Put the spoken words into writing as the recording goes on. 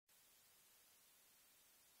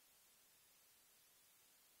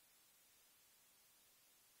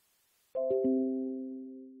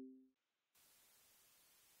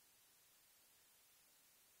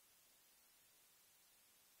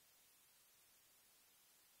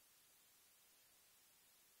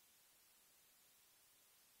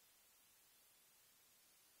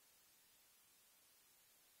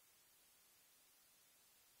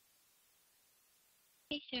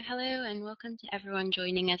Okay, so hello and welcome to everyone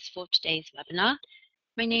joining us for today's webinar.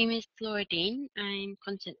 My name is Laura Dean. I'm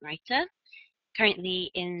content writer,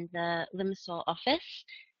 currently in the Limassol office.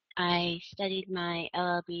 I studied my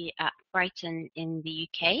LLB at Brighton in the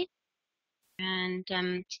UK, and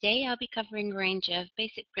today I'll be covering a range of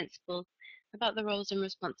basic principles about the roles and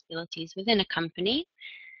responsibilities within a company,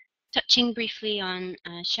 touching briefly on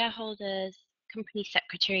shareholders, company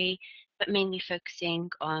secretary, but mainly focusing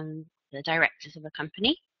on the directors of a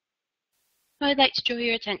company. I'd like to draw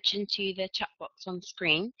your attention to the chat box on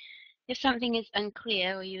screen. If something is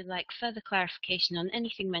unclear or you would like further clarification on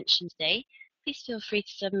anything mentioned today, please feel free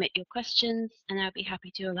to submit your questions and I'll be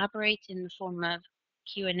happy to elaborate in the form of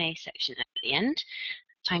Q&A section at the end,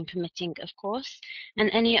 time permitting of course, and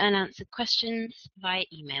any unanswered questions via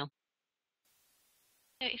email.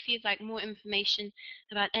 If you'd like more information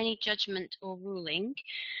about any judgment or ruling,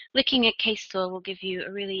 looking at case law will give you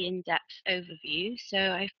a really in-depth overview. So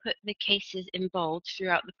I've put the cases in bold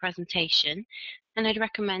throughout the presentation, and I'd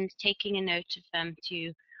recommend taking a note of them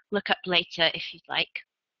to look up later if you'd like.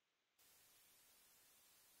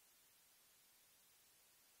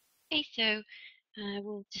 Okay, so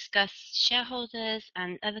we'll discuss shareholders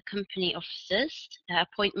and other company officers,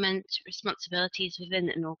 appointment, responsibilities within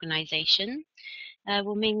an organization.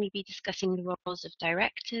 We'll mainly be discussing the roles of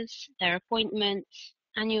directors, their appointments,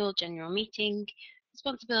 annual general meeting,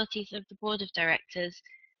 responsibilities of the board of directors,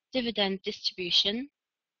 dividend distribution,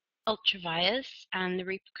 ultra vires, and the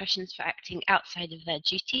repercussions for acting outside of their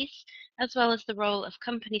duties, as well as the role of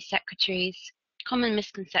company secretaries, common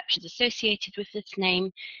misconceptions associated with this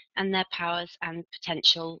name, and their powers and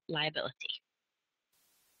potential liability.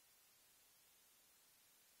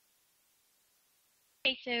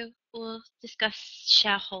 Okay, so we'll discuss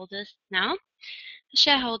shareholders now. A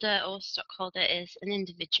shareholder or stockholder is an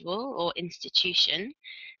individual or institution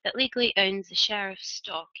that legally owns a share of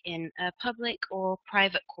stock in a public or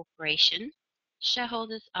private corporation.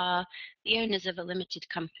 Shareholders are the owners of a limited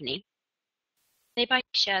company. They buy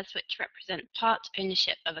shares which represent part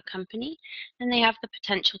ownership of a company, and they have the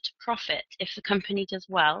potential to profit if the company does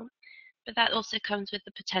well, but that also comes with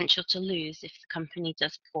the potential to lose if the company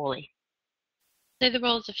does poorly. So the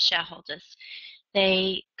roles of shareholders.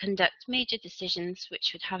 They conduct major decisions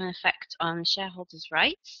which would have an effect on shareholders'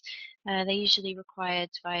 rights. They're usually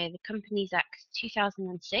required via the Companies Act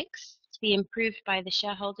 2006 to be improved by the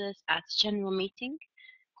shareholders at a general meeting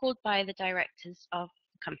called by the directors of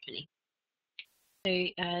the company.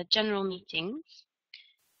 So general meetings,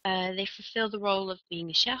 they fulfill the role of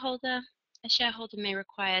being a shareholder. A shareholder may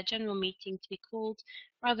require a general meeting to be called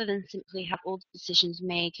rather than simply have all decisions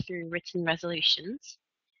made through written resolutions.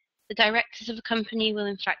 The directors of a company will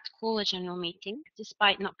in fact call a general meeting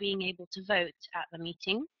despite not being able to vote at the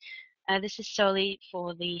meeting. This is solely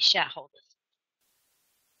for the shareholders.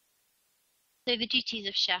 So the duties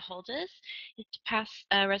of shareholders is to pass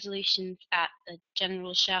resolutions at the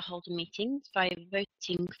general shareholder meetings by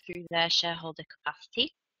voting through their shareholder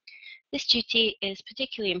capacity. This duty is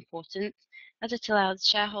particularly important as it allows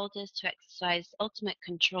shareholders to exercise ultimate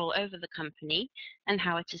control over the company and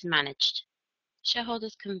how it is managed.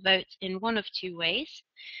 Shareholders can vote in one of two ways,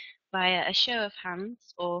 via a show of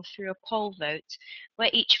hands or through a poll vote,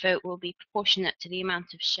 where each vote will be proportionate to the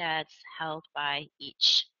amount of shares held by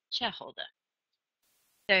each shareholder.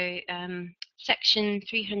 So Section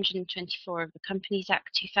 324 of the Companies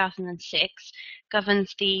Act 2006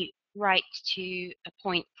 governs the right to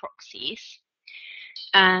appoint proxies.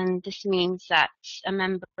 And this means that a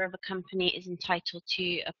member of a company is entitled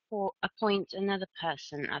to appoint another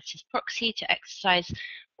person as his proxy to exercise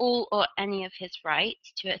all or any of his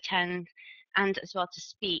rights to attend and as well to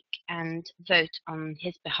speak and vote on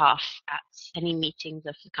his behalf at any meetings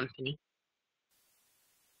of the company.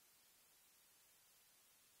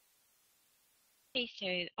 Okay,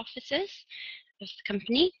 so officers of the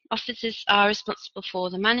company. Officers are responsible for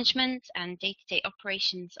the management and day-to-day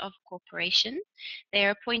operations of a corporation. They are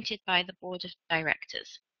appointed by the board of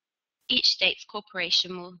directors. Each state's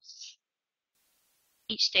corporation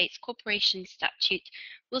statute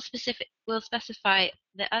will specify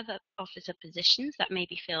the other officer positions that may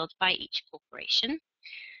be filled by each corporation.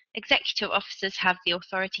 Executive officers have the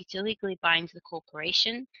authority to legally bind the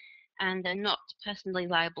corporation, and they're not personally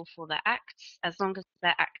liable for their acts as long as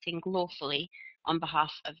they're acting lawfully on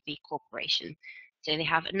behalf of the corporation. So they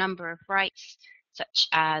have a number of rights, such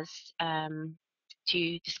as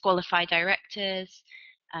to disqualify directors,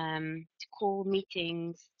 to call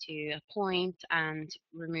meetings, to appoint and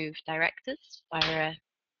remove directors via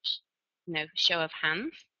a show of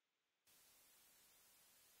hands,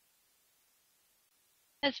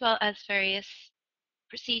 as well as various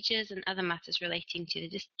procedures and other matters relating to the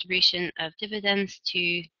distribution of dividends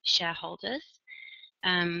to shareholders.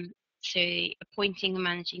 So appointing a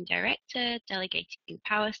managing director, delegating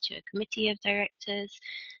powers to a committee of directors,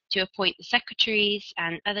 to appoint the secretaries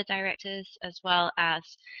and other directors, as well as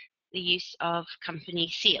the use of company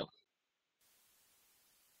seal.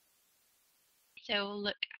 So we'll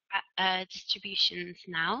look at distributions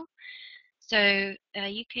now. So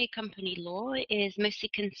UK company law is mostly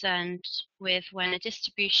concerned with when a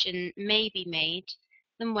distribution may be made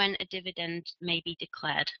than when a dividend may be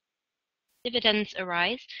declared. Dividends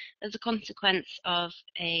arise as a consequence of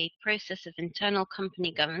a process of internal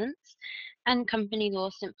company governance, and company law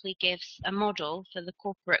simply gives a model for the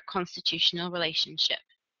corporate constitutional relationship.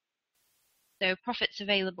 So profits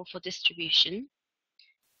available for distribution.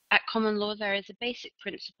 At common law, there is a basic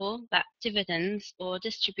principle that dividends or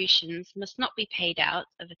distributions must not be paid out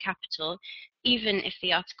of a capital, even if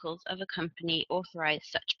the articles of a company authorize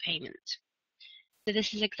such payment. So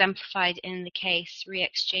this is exemplified in the case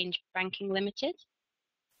Re-Exchange Banking Limited,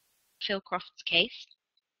 Philcroft's case.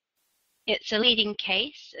 It's a leading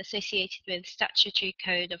case associated with statutory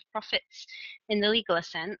code of profits in the legal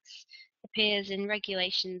sense, appears in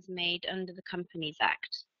regulations made under the Companies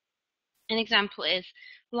Act. An example is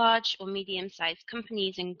large or medium-sized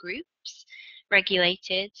companies and groups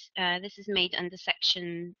regulated. This is made under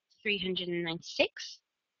section 396.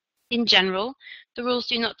 In general, the rules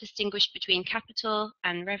do not distinguish between capital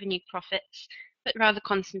and revenue profits, but rather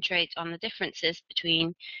concentrate on the differences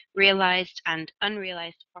between realized and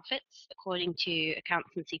unrealized profits according to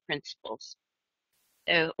accountancy principles.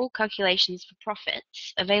 So all calculations for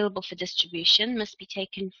profits available for distribution must be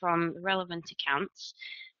taken from the relevant accounts.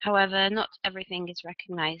 However, not everything is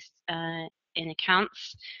recognized in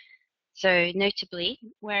accounts. So notably,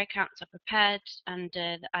 where accounts are prepared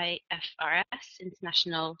under the IFRS,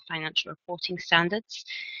 International Financial Reporting Standards,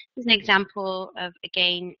 is an example of a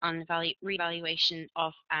gain on revaluation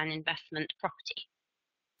of an investment property.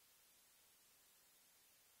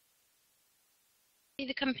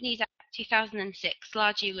 The Companies Act 2006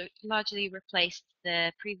 largely replaced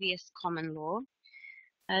the previous common law.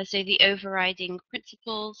 So the overriding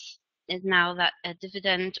principles is now that a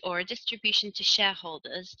dividend or a distribution to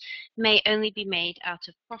shareholders may only be made out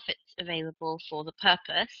of profits available for the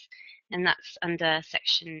purpose, and that's under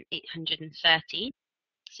section 830.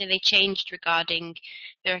 So they changed regarding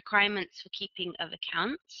the requirements for keeping of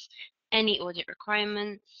accounts, any audit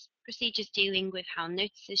requirements, procedures dealing with how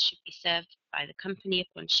notices should be served by the company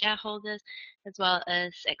upon shareholders, as well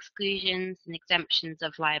as exclusions and exemptions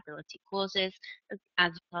of liability clauses,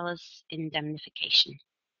 as well as indemnification.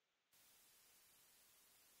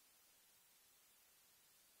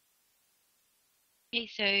 Okay,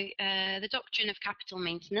 so the doctrine of capital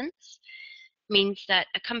maintenance means that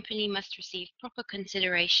a company must receive proper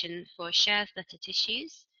consideration for shares that it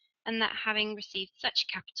issues, and that having received such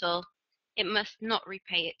capital, it must not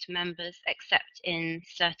repay it to members except in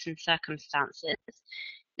certain circumstances.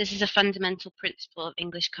 This is a fundamental principle of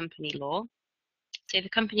English company law. So the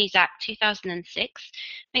Companies Act 2006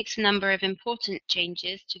 makes a number of important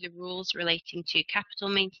changes to the rules relating to capital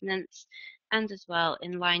maintenance, and as well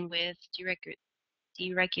in line with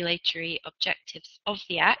deregulatory objectives of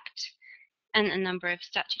the Act, and a number of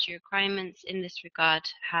statutory requirements in this regard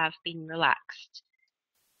have been relaxed,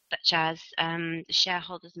 such as the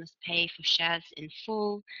shareholders must pay for shares in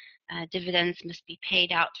full, dividends must be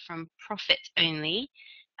paid out from profit only,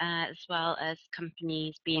 as well as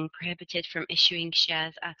companies being prohibited from issuing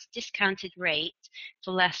shares at a discounted rate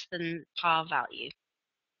for less than par value.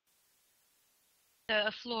 So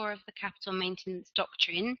a flaw of the capital maintenance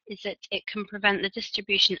doctrine is that it can prevent the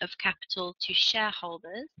distribution of capital to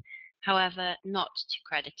shareholders, however, not to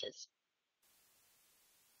creditors.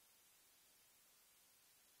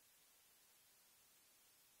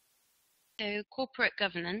 So corporate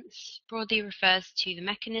governance broadly refers to the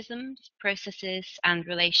mechanisms, processes, and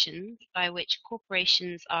relations by which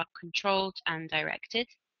corporations are controlled and directed.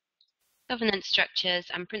 Governance structures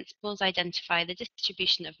and principles identify the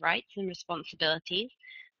distribution of rights and responsibilities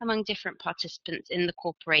among different participants in the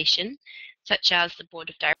corporation, such as the board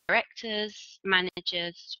of directors,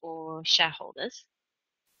 managers, or shareholders.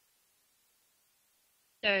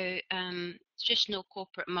 So traditional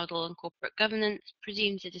corporate model and corporate governance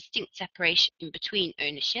presumes a distinct separation between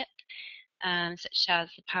ownership, such as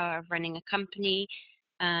the power of running a company,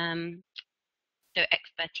 so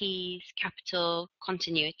expertise, capital,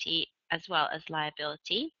 continuity, as well as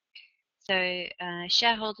liability. So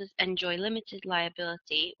shareholders enjoy limited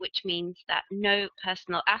liability, which means that no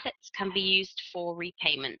personal assets can be used for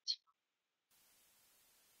repayment.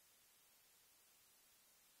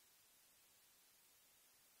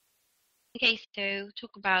 Okay, so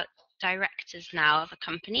talk about directors now of a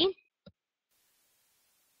company.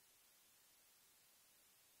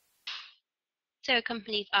 So a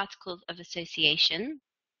company's articles of association,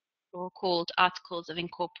 or called Articles of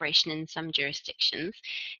Incorporation in some jurisdictions,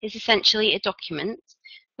 is essentially a document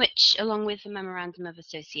which, along with the Memorandum of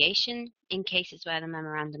Association, in cases where the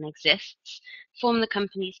memorandum exists, form the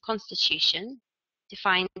company's constitution,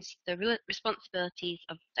 defines the responsibilities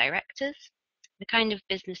of directors, the kind of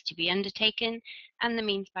business to be undertaken, and the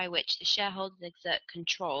means by which the shareholders exert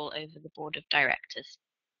control over the board of directors.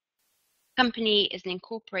 Company is an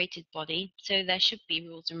incorporated body, so there should be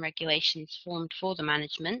rules and regulations formed for the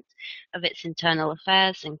management of its internal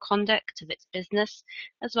affairs and conduct of its business,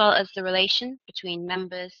 as well as the relation between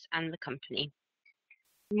members and the company.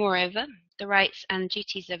 Moreover, the rights and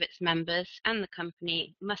duties of its members and the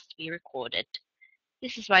company must be recorded.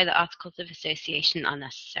 This is why the Articles of Association are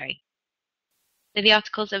necessary. So the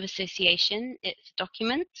Articles of Association, it's a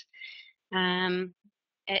document.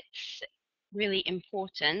 It's really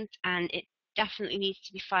important, and it definitely needs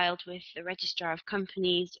to be filed with the Registrar of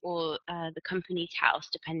Companies or the Companies House,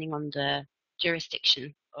 depending on the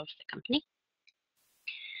jurisdiction of the company.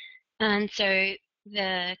 And so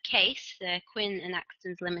the case, the Quinn and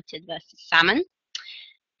Axtons Limited versus Salmon,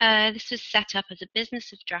 this was set up as a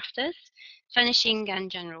business of drafters, furnishing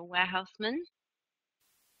and general warehousemen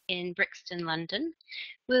in Brixton, London.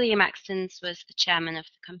 William Axtons was the chairman of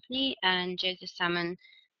the company, and Joseph Salmon,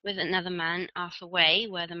 with another man, Arthur Way,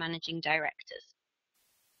 were the managing directors.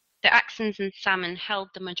 The Axtons and Salmon held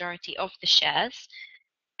the majority of the shares,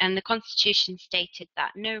 and the Constitution stated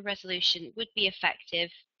that no resolution would be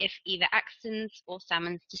effective if either Axtons or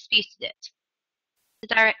Salmons disputed it.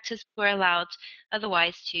 The directors were allowed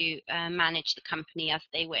otherwise to manage the company as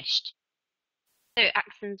they wished. So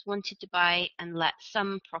Axtons wanted to buy and let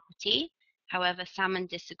some property, however Salmon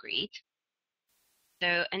disagreed.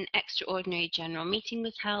 So an extraordinary general meeting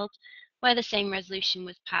was held where the same resolution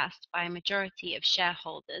was passed by a majority of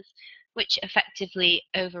shareholders, which effectively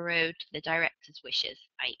overrode the directors' wishes,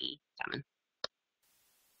 i.e. Salmon.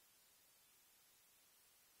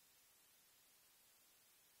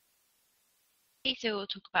 Okay, so we'll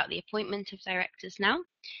talk about the appointment of directors now.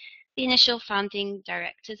 The initial founding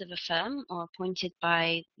directors of a firm are appointed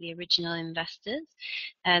by the original investors.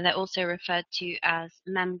 They're also referred to as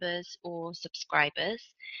members or subscribers,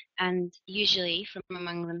 and usually from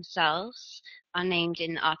among themselves are named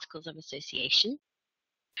in Articles of Association.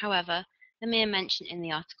 However, the mere mention in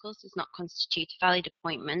the articles does not constitute a valid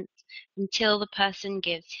appointment until the person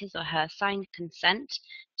gives his or her signed consent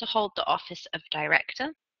to hold the office of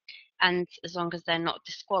director, and as long as they're not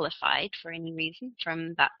disqualified for any reason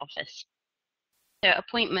from that office. The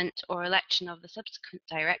appointment or election of the subsequent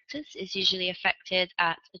directors is usually effected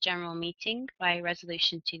at a general meeting by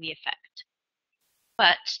resolution to the effect.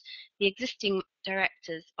 But the existing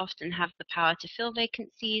directors often have the power to fill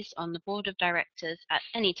vacancies on the board of directors at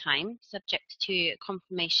any time, subject to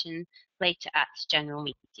confirmation later at general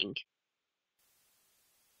meeting.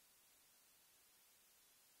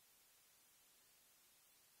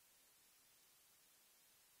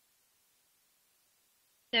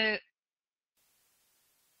 So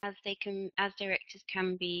as directors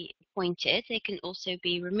can be appointed, they can also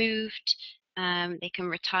be removed, they can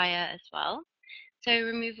retire as well. So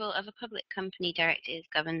removal of a public company director is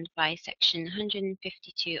governed by Section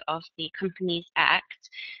 152 of the Companies Act,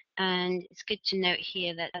 and it's good to note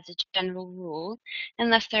here that as a general rule,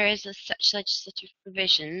 unless there is such legislative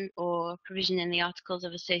provision or provision in the Articles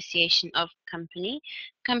of Association of the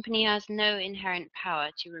company has no inherent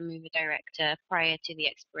power to remove a director prior to the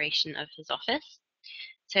expiration of his office.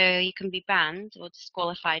 So you can be banned or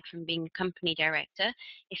disqualified from being a company director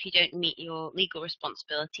if you don't meet your legal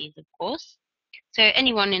responsibilities, of course. So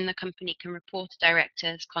anyone in the company can report a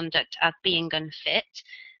director's conduct as being unfit.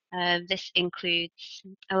 This includes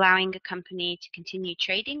allowing a company to continue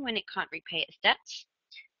trading when it can't repay its debts,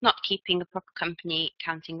 not keeping a proper company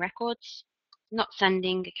accounting records, not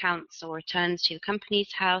sending accounts or returns to the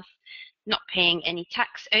company's house, not paying any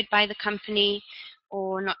tax owed by the company,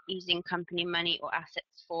 or not using company money or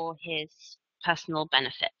assets for his personal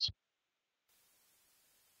benefit.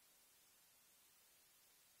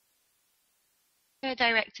 A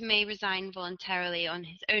director may resign voluntarily on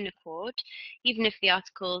his own accord, even if the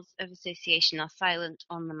Articles of Association are silent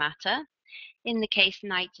on the matter. In the case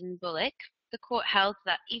Knight and Bullock, the court held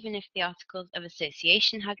that even if the Articles of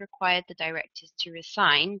Association had required the directors to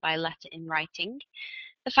resign by letter in writing,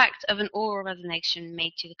 the fact of an oral resignation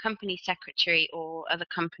made to the company secretary or other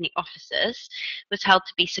company officers was held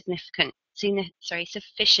to be sufficient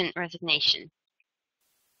resignation.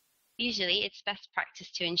 Usually, it's best practice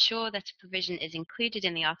to ensure that a provision is included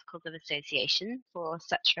in the Articles of Association for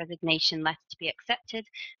such resignation letter to be accepted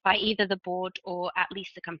by either the board or at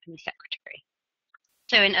least the company secretary.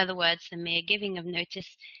 So in other words, the mere giving of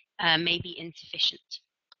notice may be insufficient.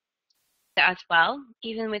 So as well,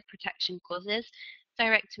 even with protection clauses, the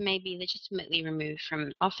director may be legitimately removed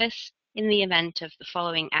from office in the event of the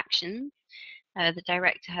following actions. The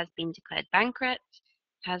director has been declared bankrupt,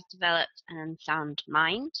 has developed an unsound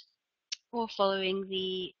mind, or following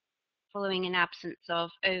an absence of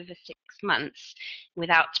over 6 months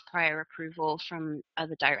without prior approval from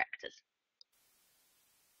other directors.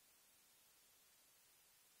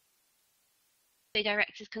 The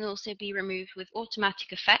directors can also be removed with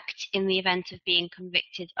automatic effect in the event of being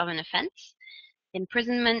convicted of an offence,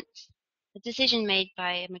 imprisonment, a decision made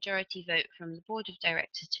by a majority vote from the board of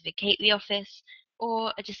directors to vacate the office,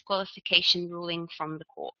 or a disqualification ruling from the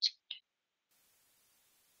court.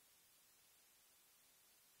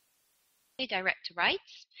 Director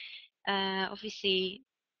rights. Obviously,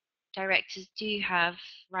 directors do have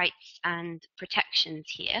rights and protections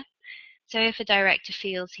here. So if a director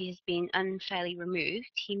feels he has been unfairly removed,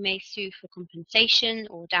 he may sue for compensation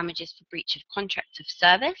or damages for breach of contract of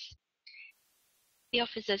service. The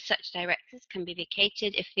office of such directors can be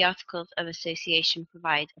vacated if the Articles of Association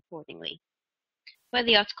provide accordingly. Where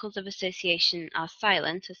the Articles of Association are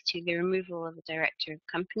silent as to the removal of a director of a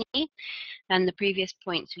company, and the previous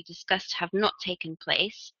points we discussed have not taken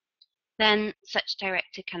place, then such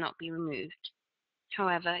director cannot be removed.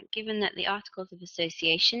 However, given that the Articles of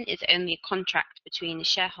Association is only a contract between the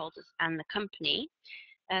shareholders and the company,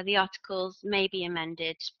 the articles may be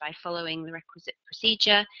amended by following the requisite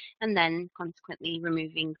procedure and then consequently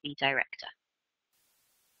removing the director.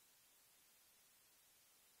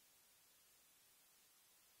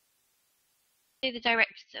 So the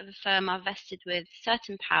directors of a firm are vested with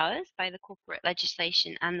certain powers by the corporate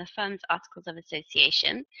legislation and the firm's Articles of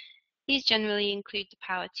Association. These generally include the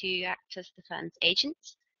power to act as the firm's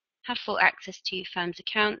agents, have full access to firm's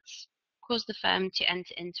accounts, cause the firm to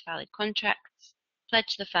enter into valid contracts,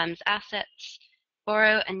 pledge the firm's assets,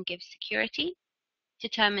 borrow and give security,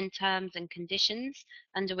 determine terms and conditions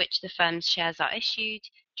under which the firm's shares are issued,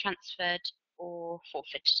 transferred, or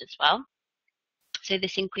forfeited as well. So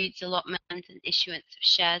this includes allotment and issuance of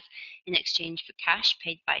shares in exchange for cash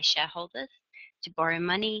paid by shareholders, to borrow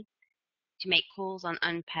money, to make calls on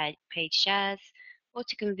unpaid shares, or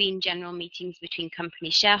to convene general meetings between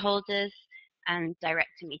company shareholders and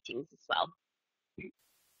director meetings as well.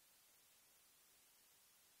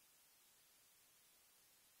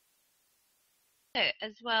 So,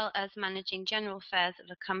 as well as managing general affairs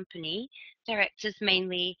of a company, directors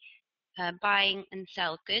mainly buying and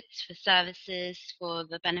sell goods for services for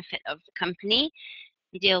the benefit of the company.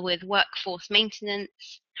 They deal with workforce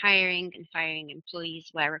maintenance, hiring and firing employees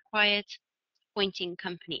where required, appointing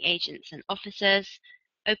company agents and officers,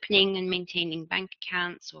 opening and maintaining bank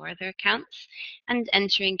accounts or other accounts, and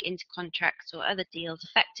entering into contracts or other deals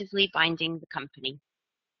effectively binding the company.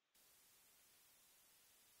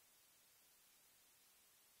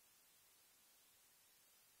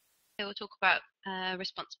 So we'll talk about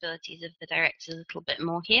responsibilities of the directors a little bit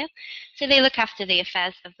more here. So they look after the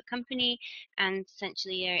affairs of the company and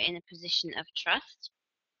essentially are in a position of trust.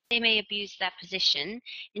 They may abuse their position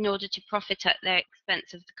in order to profit at the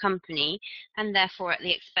expense of the company and therefore at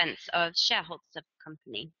the expense of shareholders of the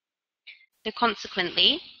company. So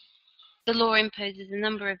consequently, the law imposes a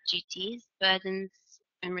number of duties, burdens,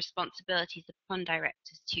 and responsibilities upon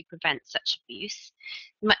directors to prevent such abuse.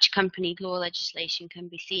 Much company law legislation can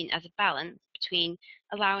be seen as a balance between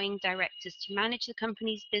allowing directors to manage the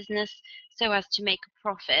company's business so as to make a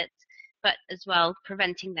profit, but as well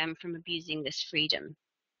preventing them from abusing this freedom.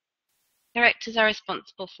 Directors are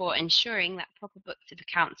responsible for ensuring that proper books of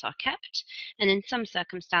accounts are kept, and in some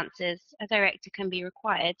circumstances, a director can be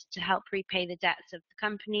required to help repay the debts of the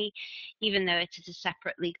company, even though it is a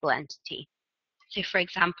separate legal entity. So, for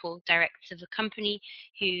example, directors of a company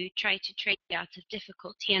who try to trade out of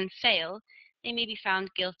difficulty and fail, they may be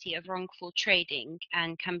found guilty of wrongful trading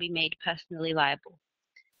and can be made personally liable.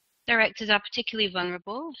 Directors are particularly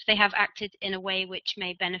vulnerable if they have acted in a way which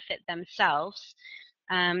may benefit themselves.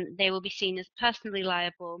 They will be seen as personally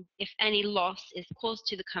liable if any loss is caused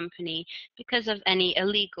to the company because of any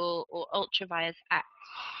illegal or ultra-vires act.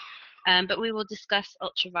 But we will discuss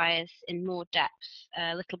ultra-vires in more depth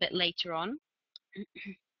a little bit later on.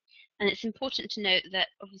 And it's important to note that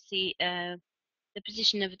obviously the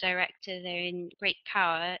position of a director, they're in great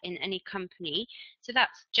power in any company. So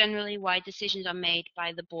that's generally why decisions are made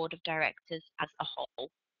by the board of directors as a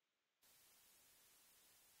whole.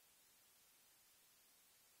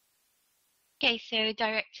 Okay, so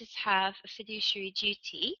directors have a fiduciary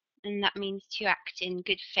duty, and that means to act in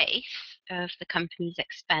good faith of the company's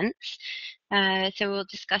expense. So we'll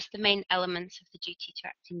discuss the main elements of the duty to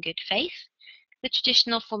act in good faith. The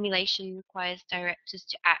traditional formulation requires directors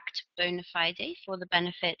to act bona fide for the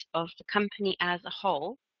benefit of the company as a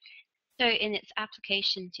whole. So in its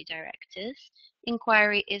application to directors,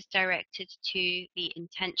 inquiry is directed to the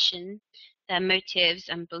intention, their motives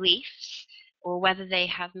and beliefs, or whether they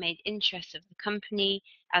have made interests of the company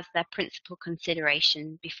as their principal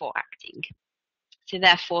consideration before acting. So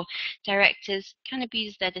therefore, directors can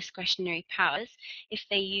abuse their discretionary powers if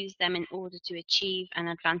they use them in order to achieve an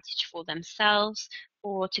advantage for themselves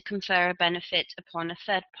or to confer a benefit upon a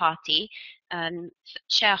third party,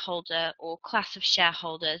 shareholder or class of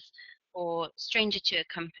shareholders, or stranger to a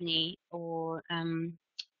company, or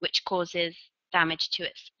which causes damage to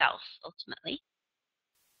itself ultimately.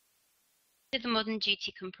 The modern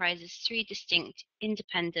duty comprises three distinct,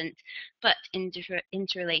 independent, but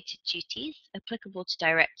interrelated duties applicable to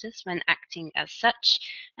directors when acting as such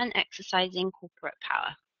and exercising corporate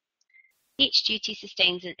power. Each duty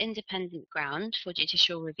sustains an independent ground for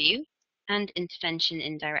judicial review and intervention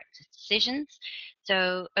in directors' decisions,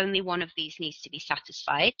 so only one of these needs to be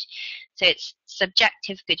satisfied. So it's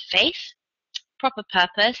subjective good faith, proper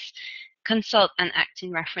purpose, consult and act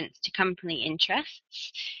in reference to company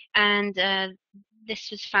interests, and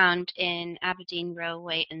this was found in Aberdeen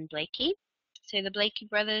Railway and Blakey. So the Blakey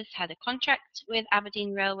brothers had a contract with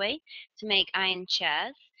Aberdeen Railway to make iron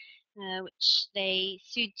chairs, which they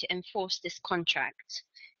sued to enforce this contract.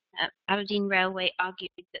 Aberdeen Railway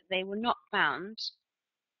argued that they were not bound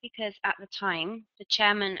because at the time, the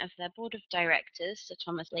chairman of their board of directors, Sir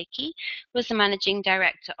Thomas Blakey, was the managing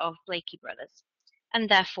director of Blakey Brothers, and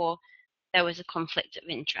therefore there was a conflict of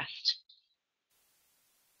interest.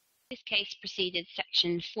 This case preceded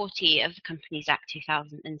Section 40 of the Companies Act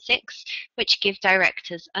 2006, which gives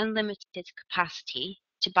directors unlimited capacity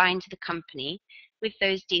to bind the company with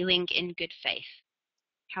those dealing in good faith.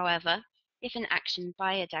 However, if an action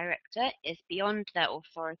by a director is beyond their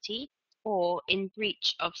authority or in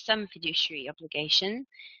breach of some fiduciary obligation,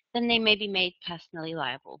 then they may be made personally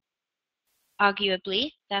liable.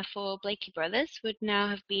 Arguably, therefore, Blakey Brothers would now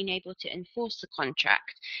have been able to enforce the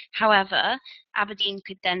contract. However, Aberdeen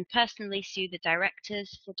could then personally sue the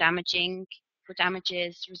directors for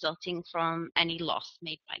damages resulting from any loss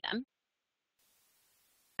made by them.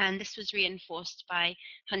 And this was reinforced by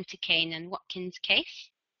Hunter Kane and Watkins'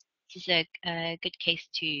 case. This is a good case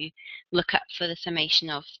to look up for the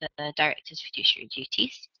summation of the director's fiduciary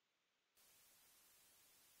duties.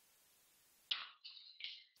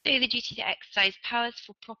 So the duty to exercise powers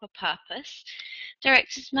for proper purpose.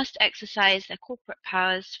 Directors must exercise their corporate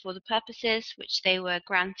powers for the purposes which they were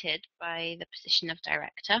granted by the position of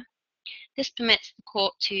director. This permits the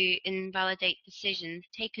court to invalidate decisions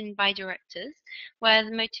taken by directors where the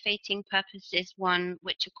motivating purpose is one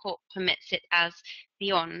which a court permits it as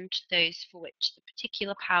beyond those for which the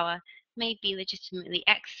particular power may be legitimately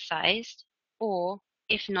exercised, or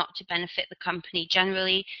if not to benefit the company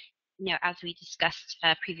generally, as we discussed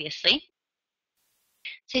previously.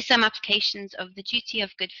 So some applications of the duty of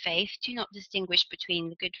good faith do not distinguish between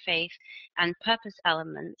the good faith and purpose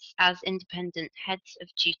elements as independent heads of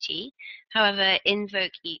duty, however,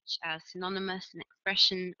 invoke each as synonymous an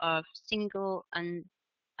expression of single and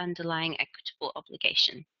underlying equitable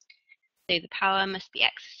obligation. So the power must be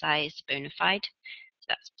exercised bona fide. So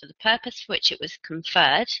that's for the purpose for which it was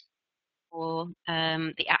conferred, or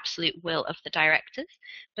the absolute will of the directors,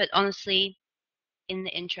 but honestly, in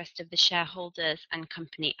the interest of the shareholders and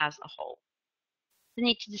company as a whole. The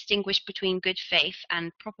need to distinguish between good faith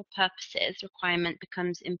and proper purposes requirement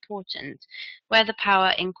becomes important, where the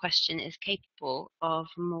power in question is capable of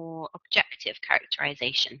more objective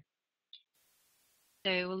characterization.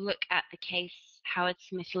 So we'll look at the case Howard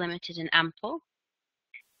Smith Limited and Ample.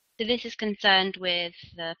 So this is concerned with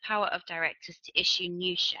the power of directors to issue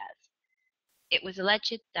new shares. It was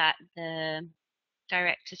alleged that the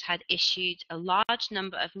directors had issued a large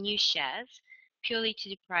number of new shares purely to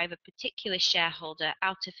deprive a particular shareholder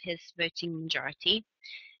out of his voting majority,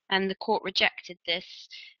 and the court rejected this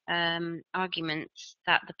argument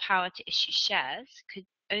that the power to issue shares could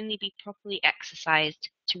only be properly exercised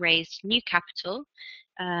to raise new capital,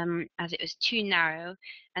 as it was too narrow,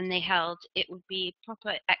 and they held it would be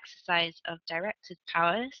proper exercise of directors'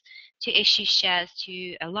 powers to issue shares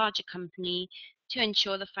to a larger company to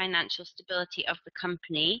ensure the financial stability of the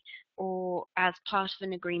company, or as part of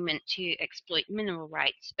an agreement to exploit mineral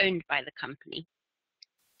rights owned by the company.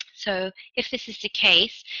 So if this is the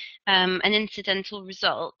case, an incidental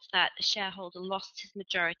result that a shareholder lost his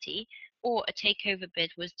majority or a takeover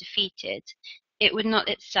bid was defeated, it would not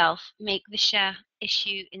itself make the share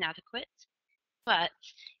issue inadequate. But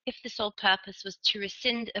if the sole purpose was to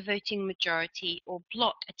rescind a voting majority or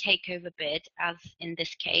block a takeover bid, as in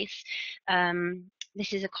this case,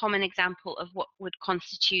 this is a common example of what would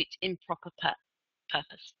constitute improper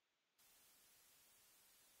purpose.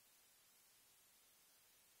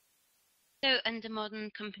 So under modern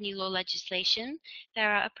company law legislation, there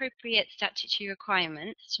are appropriate statutory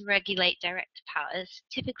requirements to regulate director powers,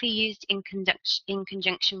 typically used in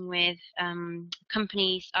conjunction with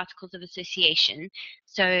companies' articles of association.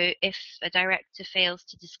 So if a director fails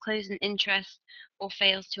to disclose an interest or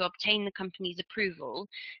fails to obtain the company's approval,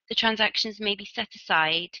 the transactions may be set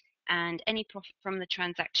aside and any profit from the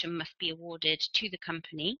transaction must be awarded to the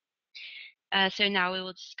company. So now we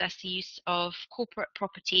will discuss the use of corporate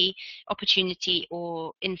property, opportunity,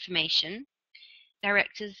 or information.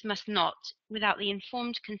 Directors must not, without the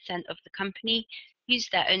informed consent of the company, use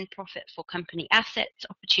their own profit for company assets,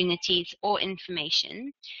 opportunities, or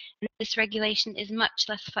information. And this regulation is much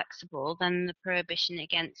less flexible than the prohibition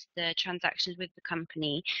against the transactions with the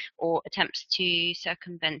company or attempts to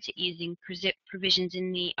circumvent it using provisions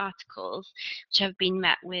in the articles, which have been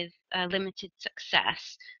met with limited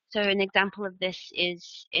success. So an example of this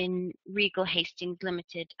is in Regal Hastings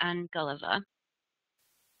Limited and Gulliver.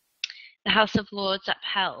 The House of Lords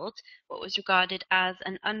upheld what was regarded as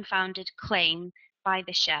an unfounded claim by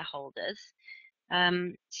the shareholders.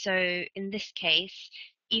 So in this case,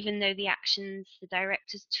 even though the actions the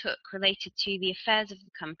directors took related to the affairs of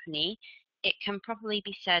the company, it can probably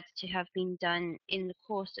be said to have been done in the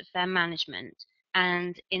course of their management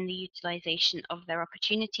and in the utilization of their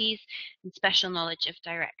opportunities and special knowledge of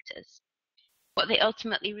directors. What they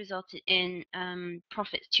ultimately resulted in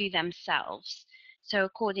profits to themselves. So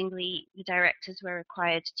accordingly, the directors were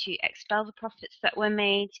required to expel the profits that were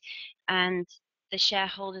made, and the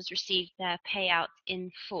shareholders received their payout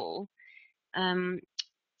in full.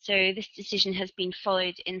 So this decision has been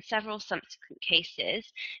followed in several subsequent cases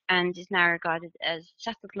and is now regarded as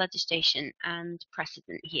settled legislation and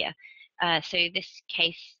precedent here. So this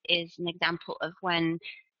case is an example of when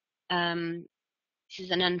this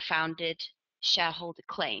is an unfounded shareholder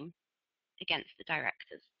claim against the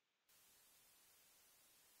directors.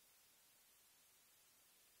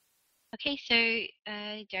 Okay, so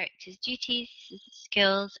directors' duties,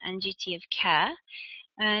 skills, and duty of care.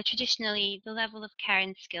 Traditionally, the level of care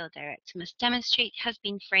and skill a director must demonstrate has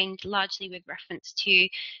been framed largely with reference to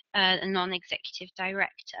a non-executive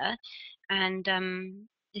director, and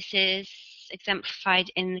this is exemplified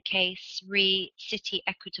in the case Re City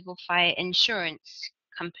Equitable Fire Insurance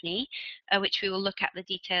Company, which we will look at the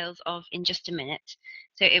details of in just a minute.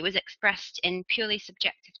 So it was expressed in purely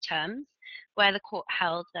subjective terms, where the court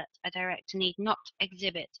held that a director need not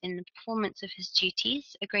exhibit in the performance of his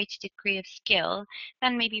duties a greater degree of skill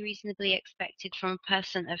than may be reasonably expected from a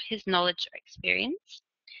person of his knowledge or experience.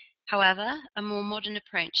 However, a more modern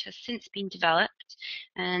approach has since been developed,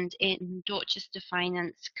 and in Dorchester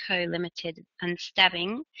Finance Co. Limited and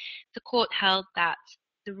Stebbing, the court held that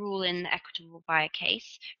the rule in the equitable buyer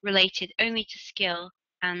case related only to skill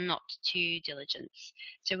and not to diligence.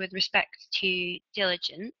 So with respect to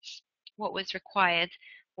diligence, what was required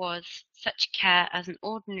was such care as an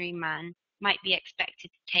ordinary man might be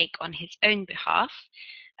expected to take on his own behalf.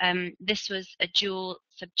 This was a dual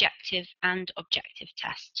subjective and objective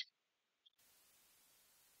test.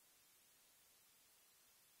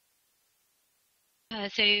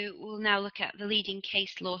 So we'll now look at the leading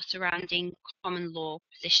case law surrounding common law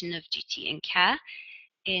position of duty and care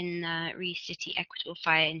in Re City Equitable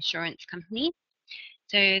Fire Insurance Company.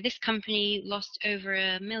 So this company lost over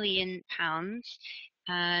 £1 million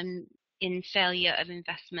in failure of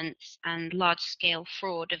investments and large-scale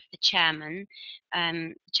fraud of the chairman.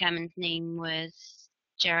 The chairman's name was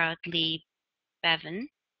Gerard Lee Bevan.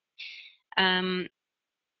 The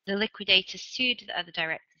liquidator sued the other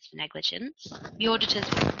directors for negligence. The auditors,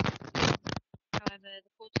 however,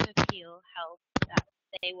 the Court of Appeal held that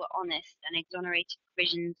they were honest and exonerated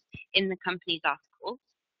provisions in the company's articles.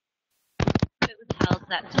 It was held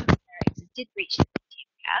that some of the directors did breach the duty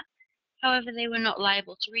of care. However, they were not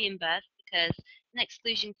liable to reimburse because an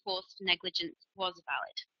exclusion clause for negligence was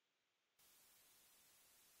valid.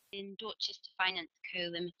 In Dorchester Finance Co.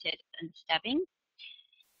 Limited and Stebbing,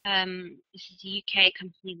 this is a UK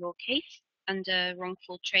company law case under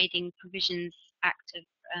Wrongful Trading Provisions Act of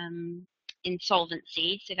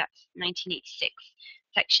Insolvency, so that's 1986,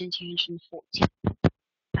 Section 240.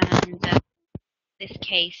 And this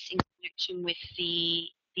case, in connection with the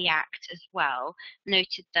Act as well,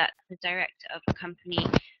 noted that the director of a company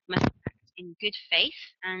must act in good faith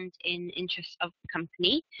and in interest of the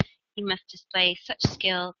company. He must display such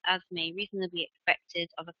skill as may reasonably be expected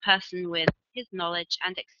of a person with his knowledge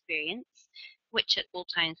and experience, which at all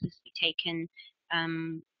times must be taken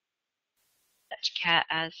such care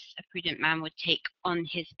as a prudent man would take on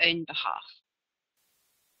his own behalf.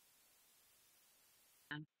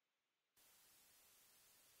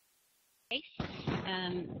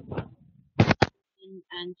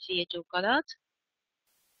 And Theodore Goddard,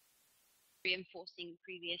 reinforcing the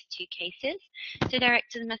previous two cases. So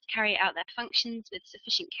directors must carry out their functions with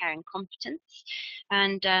sufficient care and competence.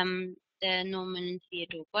 And the Norman and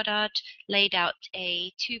Theodore Goddard laid out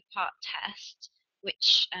a two-part test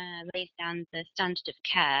which lays down the standard of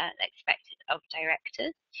care expected of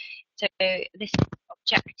directors. So this is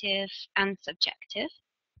objective and subjective.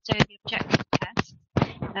 So the objective test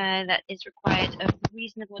that is required of a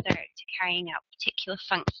reasonable director carrying out particular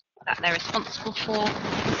functions that they're responsible for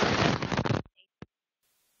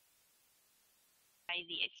by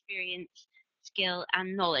the experience, skill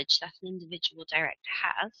and knowledge that an individual director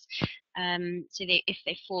has. So if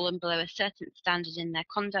they've fallen below a certain standard in their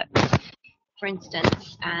conduct, for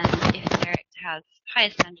instance, and if the director has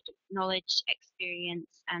higher standard of knowledge,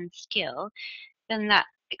 experience and skill, then that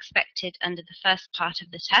expected under the first part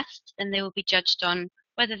of the test, then they will be judged on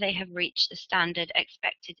whether they have reached the standard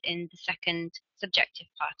expected in the second subjective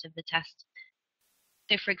part of the test.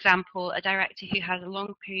 So, for example, a director who has a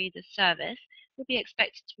long period of service will be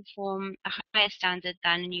expected to perform a higher standard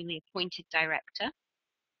than a newly appointed director.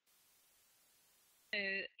 So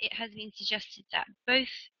it has been suggested that both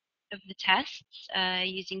of the tests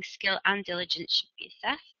using skill and diligence should be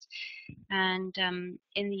assessed. And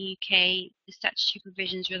in the UK, the statutory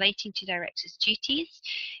provisions relating to directors' duties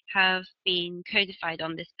have been codified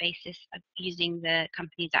on this basis using the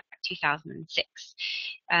Companies Act 2006.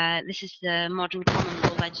 This is the modern common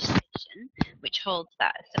law legislation, which holds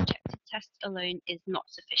that a subjective test alone is not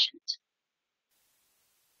sufficient.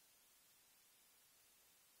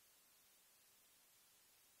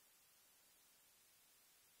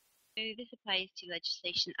 So this applies to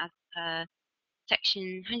legislation as per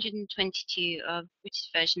Section 122 of British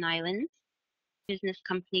Virgin Islands, Business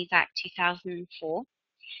Companies Act 2004.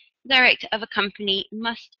 The director of a company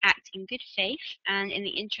must act in good faith and in the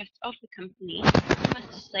interest of the company,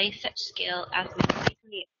 must display such skill as may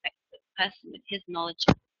reasonably expect of a person with his knowledge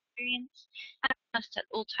and experience, and must at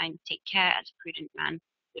all times take care as a prudent man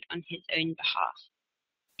would on his own behalf,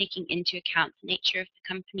 taking into account the nature of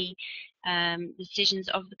the company, decisions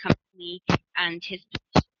of the company, and his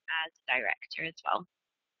position as a director as well.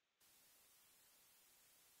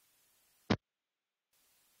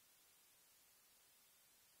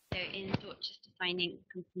 So in Dorchester Finding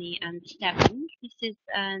Company and Stebbing, this is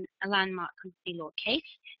a landmark company law case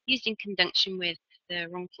used in conjunction with the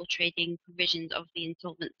wrongful trading provisions of the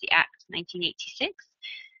Insolvency Act 1986.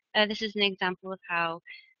 This is an example of how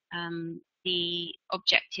the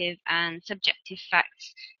objective and subjective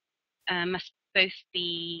facts must both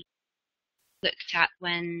be looked at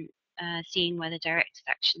when seeing whether directors'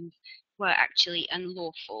 actions were actually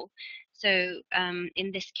unlawful. So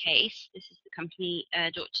in this case, this is the company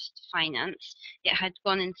Dorchester Finance. It had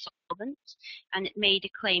gone insolvent and it made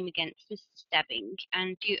a claim against Mr. Stebbing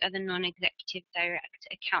and two other non-executive direct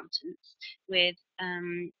accountants with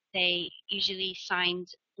they usually signed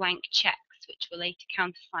blank checks which were later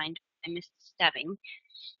countersigned by Mr. Stebbing.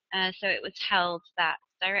 So it was held that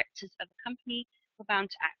directors of a company were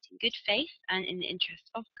bound to act in good faith and in the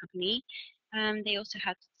interest of the company. They also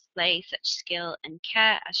had to display such skill and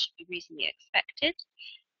care as should be reasonably expected.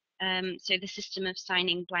 So the system of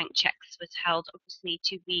signing blank checks was held obviously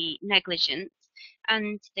to be negligent,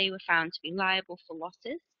 and they were found to be liable for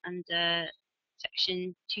losses under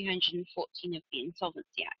Section 214 of the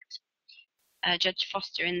Insolvency Act. Judge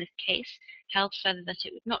Foster in this case held further that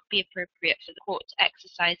it would not be appropriate for the court to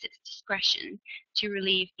exercise its discretion to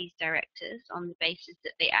relieve these directors on the basis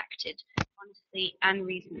that they acted honestly and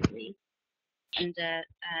reasonably under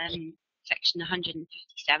Section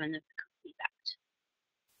 157 of the Companies Act.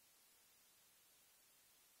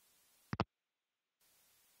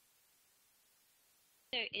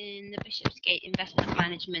 So in the Bishopsgate Investment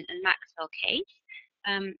Management and Maxwell case,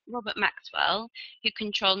 Robert Maxwell, who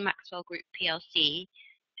controlled Maxwell Group plc,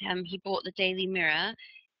 he bought the Daily Mirror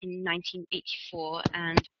in 1984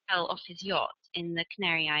 and fell off his yacht in the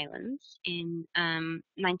Canary Islands in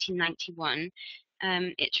 1991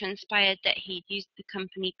 it transpired that he'd used the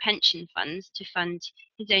company pension funds to fund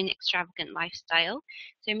his own extravagant lifestyle.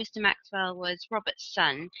 So Mr. Maxwell was Robert's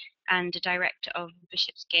son and a director of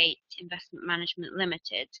Bishopsgate Investment Management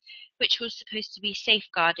Limited, which was supposed to be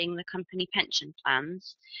safeguarding the company pension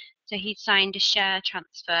plans. So he'd signed a share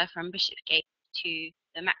transfer from Bishopsgate to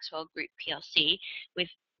the Maxwell Group plc with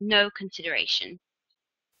no consideration.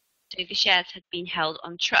 So the shares had been held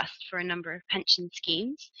on trust for a number of pension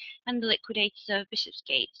schemes, and the liquidators of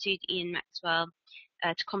Bishopsgate sued Ian Maxwell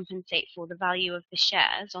to compensate for the value of the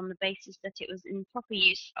shares on the basis that it was improper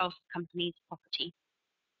use of the company's property.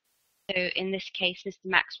 So in this case, Mr.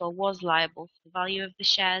 Maxwell was liable for the value of the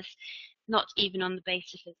shares, not even on the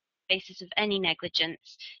basis of any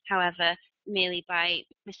negligence, however, merely by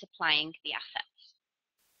misapplying the assets.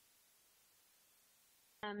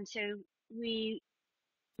 So we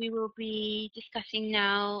will be discussing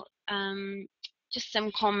now just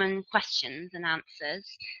some common questions and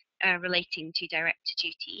answers relating to director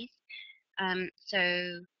duties.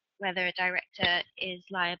 So whether a director is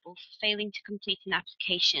liable for failing to complete an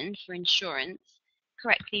application for insurance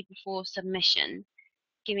correctly before submission,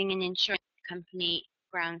 giving an insurance company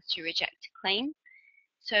grounds to reject a claim.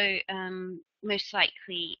 So most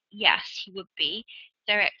likely, yes, he would be.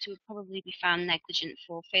 The director would probably be found negligent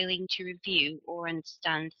for failing to review or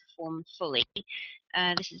understand the form fully.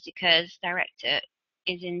 This is because the director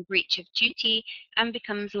is in breach of duty and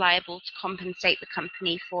becomes liable to compensate the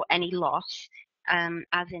company for any loss,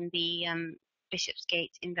 as in the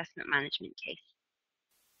Bishopsgate investment management case.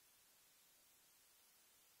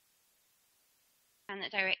 Can the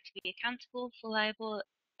director be accountable for liable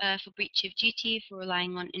for breach of duty for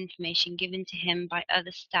relying on information given to him by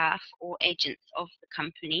other staff or agents of the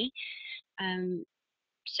company?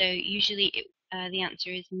 So usually the answer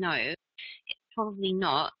is no. It's probably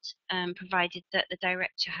not, provided that the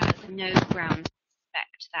director has no grounds to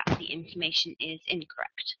suspect that the information is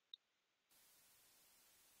incorrect.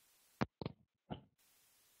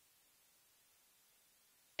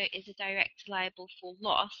 So is a director liable for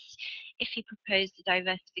loss if he proposed a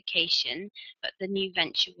diversification, but the new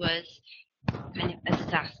venture was kind of a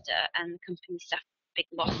disaster and the company suffered big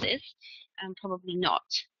losses? Probably not.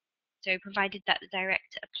 So provided that the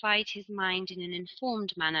director applied his mind in an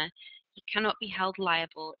informed manner, he cannot be held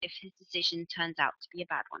liable if his decision turns out to be a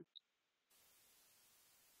bad one.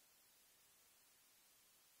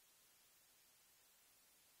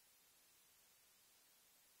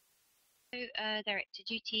 So director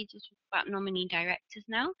duties, we'll talk about nominee directors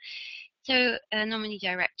now. So a nominee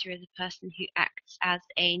director is a person who acts as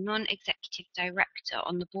a non-executive director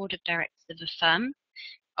on the board of directors of a firm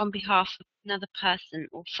on behalf of another person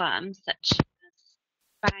or firm, such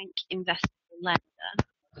as bank, investor, or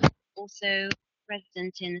lender. Also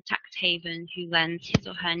resident in a tax haven who lends his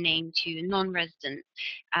or her name to a non-resident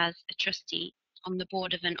as a trustee on the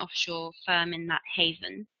board of an offshore firm in that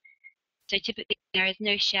haven. So typically there is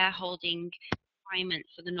no shareholding requirement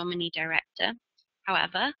for the nominee director.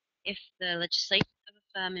 However, if the legislation of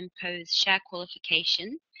a firm impose share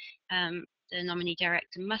qualification, the nominee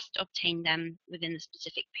director must obtain them within a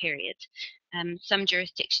specific period. Some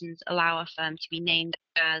jurisdictions allow a firm to be named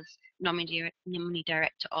as nominee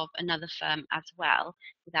director of another firm as well,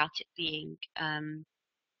 without it being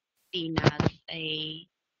seen as a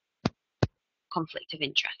conflict of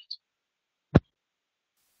interest.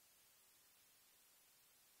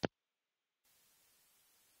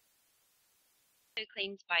 So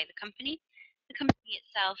claims by the company. The company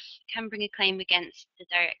itself can bring a claim against the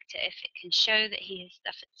director if it can show that he has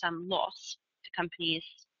suffered some loss. The company has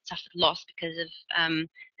suffered loss because of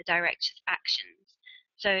the director's actions.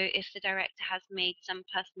 So if the director has made some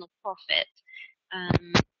personal profit,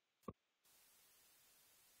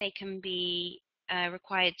 they can be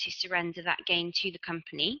required to surrender that gain to the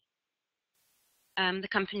company. The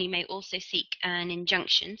company may also seek an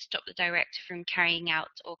injunction to stop the director from carrying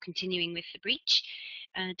out or continuing with the breach.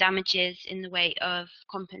 Damages in the way of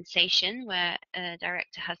compensation where a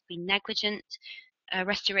director has been negligent,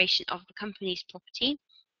 restoration of the company's property,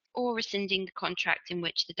 or rescinding the contract in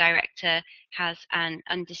which the director has an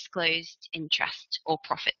undisclosed interest or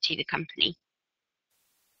profit to the company.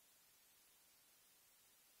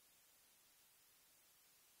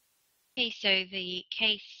 Okay, so the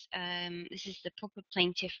case, this is the proper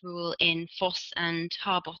plaintiff rule in Foss and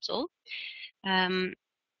Harbottle.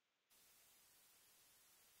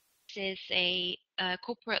 This is a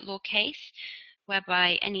corporate law case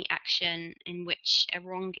whereby any action in which a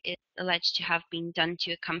wrong is alleged to have been done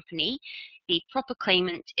to a company, the proper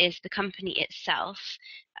claimant is the company itself,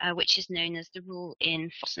 which is known as the rule in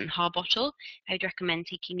Foss and Harbottle. I would recommend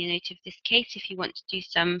taking a note of this case if you want to do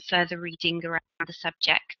some further reading around the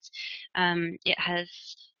subject. It has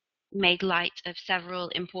made light of several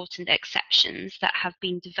important exceptions that have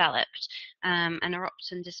been developed and are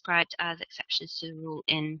often described as exceptions to the rule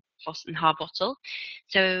in Foss and Harbottle.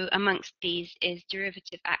 So amongst these is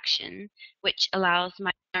derivative action, which allows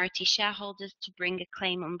minority shareholders to bring a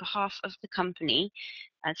claim on behalf of the company.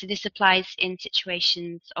 So this applies in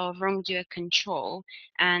situations of wrongdoer control,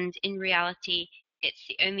 and in reality, it's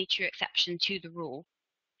the only true exception to the rule.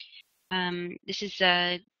 This is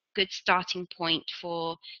a good starting point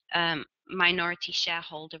for minority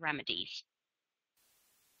shareholder remedies.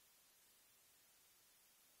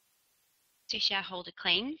 To shareholder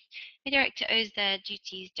claims, a director owes their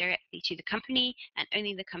duties directly to the company, and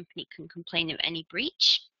only the company can complain of any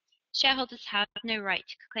breach. Shareholders have no right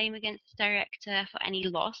to claim against the director for any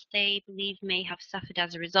loss they believe may have suffered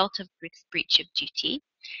as a result of this breach of duty.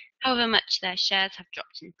 However much their shares have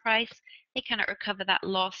dropped in price, they cannot recover that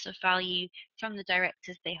loss of value from the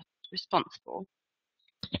directors they hold responsible.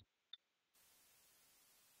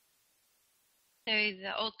 So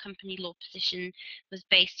the old company law position was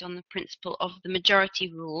based on the principle of the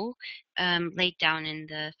majority rule laid down in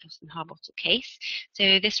the Foss and Harbottle case.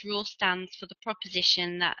 So this rule stands for the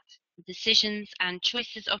proposition that the decisions and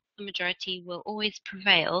choices of the majority will always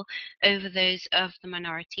prevail over those of the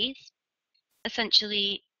minorities.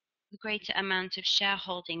 Essentially, the greater amount of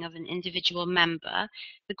shareholding of an individual member,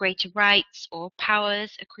 the greater rights or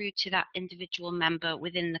powers accrued to that individual member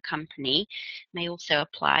within the company may also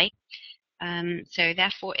apply. So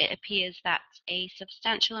therefore, it appears that a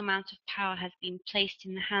substantial amount of power has been placed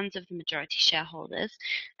in the hands of the majority shareholders,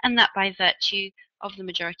 and that by virtue of the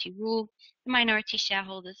majority rule, the minority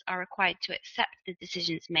shareholders are required to accept the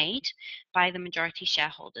decisions made by the majority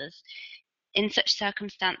shareholders. In such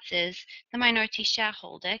circumstances, the minority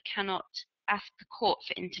shareholder cannot ask the court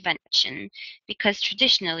for intervention because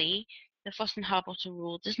traditionally, the Foss and Harbottle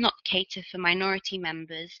rule does not cater for minority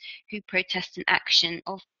members who protest an action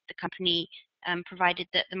of the company, provided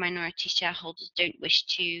that the minority shareholders don't wish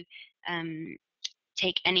to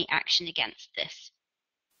take any action against this.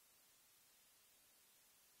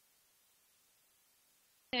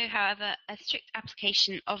 So, however, a strict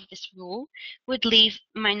application of this rule would leave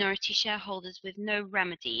minority shareholders with no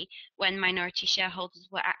remedy when minority shareholders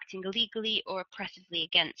were acting illegally or oppressively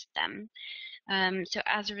against them. So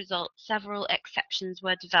as a result, several exceptions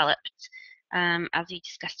were developed. As we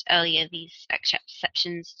discussed earlier, these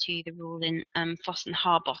exceptions to the rule in Foss and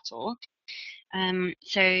Harbottle.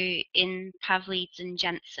 So in Pavlides and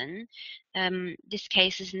Jensen, this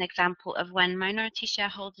case is an example of when minority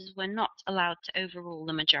shareholders were not allowed to overrule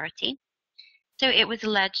the majority. So it was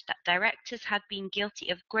alleged that directors had been guilty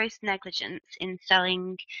of gross negligence in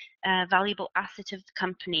selling a valuable asset of the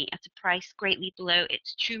company at a price greatly below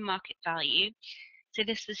its true market value. So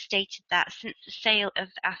this was stated that since the sale of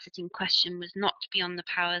the asset in question was not beyond the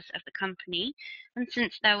powers of the company, and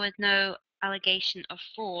since there was no allegation of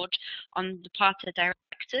fraud on the part of the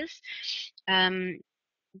directors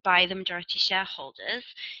by the majority shareholders,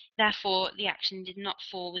 therefore the action did not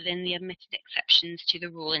fall within the admitted exceptions to the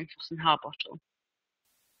rule in Foss and Harbottle.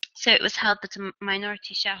 So it was held that a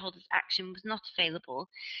minority shareholder's action was not available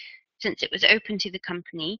since it was open to the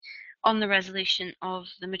company on the resolution of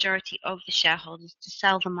the majority of the shareholders to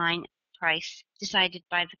sell the mine at the price decided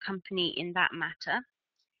by the company in that matter.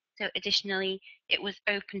 So additionally, it was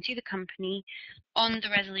open to the company on the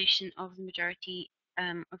resolution of the majority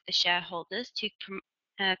of the shareholders to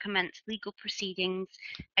commence legal proceedings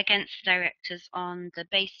against the directors on the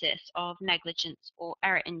basis of negligence or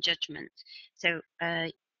error in judgment. So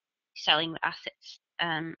selling the assets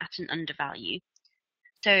at an undervalue.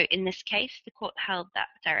 So in this case, the court held that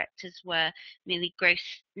directors were merely gross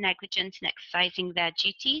negligent in exercising their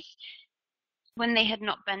duties. When they had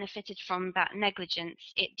not benefited from that negligence,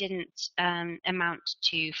 it didn't amount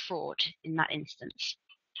to fraud in that instance.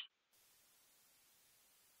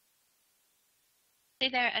 So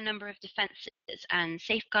there are a number of defences and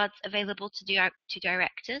safeguards available to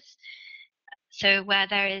directors. So where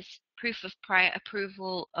there is proof of prior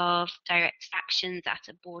approval of direct actions at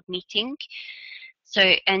a board meeting,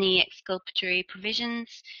 so any exculpatory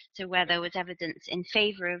provisions, so where there was evidence in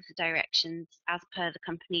favour of the directions as per the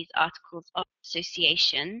company's articles of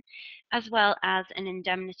association, as well as an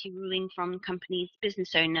indemnity ruling from the company's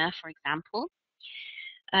business owner, for example.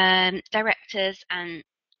 Directors and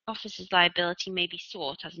Officers' liability may be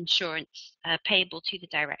sought as insurance payable to the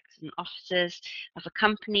directors and officers of a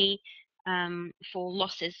company for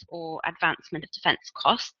losses or advancement of defence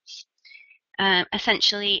costs.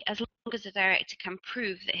 Essentially, as long as the director can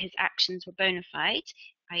prove that his actions were bona fide,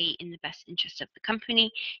 i.e. in the best interest of the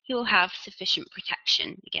company, he will have sufficient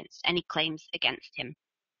protection against any claims against him.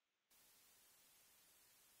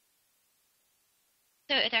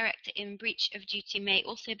 So a director in breach of duty may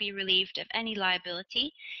also be relieved of any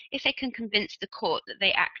liability if they can convince the court that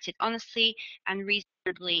they acted honestly and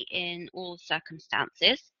reasonably in all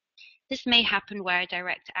circumstances. This may happen where a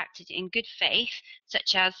director acted in good faith,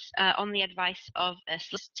 such as on the advice of a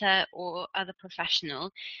solicitor or other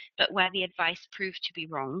professional, but where the advice proved to be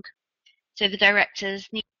wrong. So the directors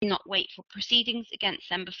need not wait for proceedings against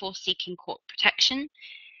them before seeking court protection.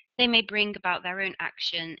 They may bring about their own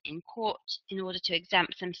action in court in order to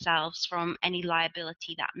exempt themselves from any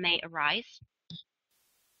liability that may arise.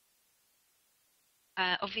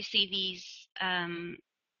 Obviously, these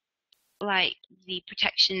like the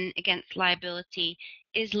protection against liability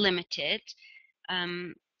is limited.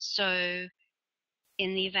 So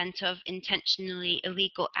in the event of intentionally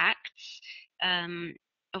illegal acts,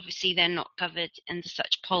 obviously they're not covered under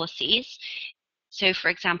such policies. So, for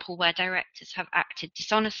example, where directors have acted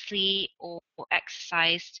dishonestly or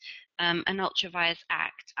exercised an ultra vires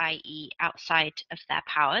act, i.e. outside of their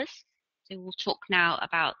powers. So we'll talk now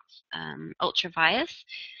about ultra vires.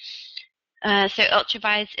 So ultra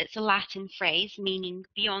vires, it's a Latin phrase meaning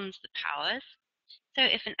beyond the powers. So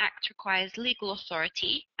if an act requires legal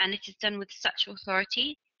authority and it is done with such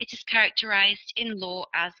authority, it is characterized in law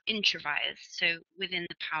as intra vires, so within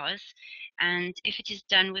the powers. And if it is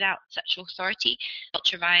done without such authority,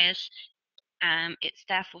 ultra vires, it's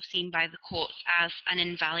therefore seen by the court as an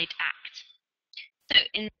invalid act. So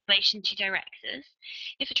in relation to directors,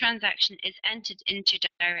 if a transaction is entered into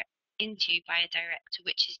by a director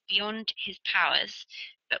which is beyond his powers,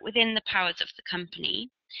 but within the powers of the company,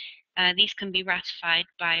 these can be ratified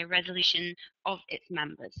by a resolution of its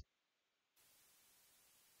members.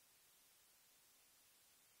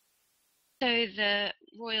 So the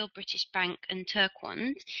Royal British Bank and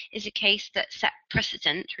Turquoise is a case that set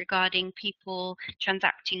precedent regarding people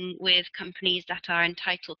transacting with companies that are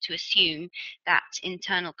entitled to assume that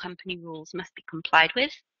internal company rules must be complied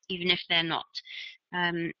with, even if they're not.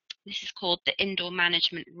 This is called the indoor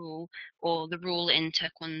management rule, or the rule in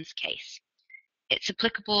Turquoise's case. It's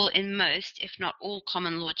applicable in most, if not all,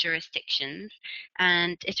 common law jurisdictions,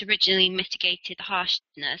 and it originally mitigated the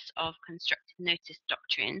harshness of constructive notice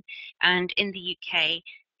doctrine, and in the UK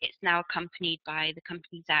it's now accompanied by the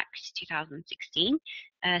Companies Act 2016,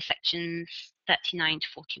 sections 39 to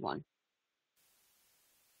 41.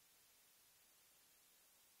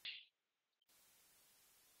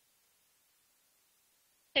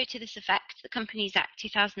 So to this effect, the Companies Act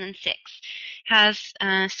 2006 has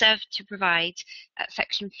served to provide at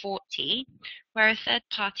section 40, where a third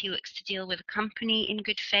party looks to deal with a company in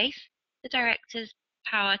good faith, the director's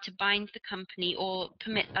power to bind the company or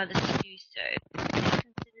permit others to do so is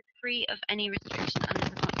considered free of any restriction under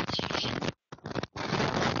the Constitution.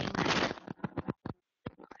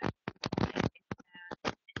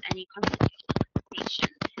 Any constitutional limitation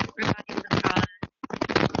regarding the power of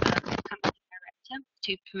the company director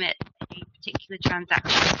to permit a particular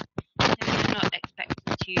transaction. So we are not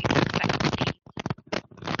expected to affect the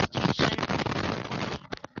Constitution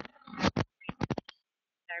or the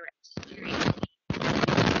director during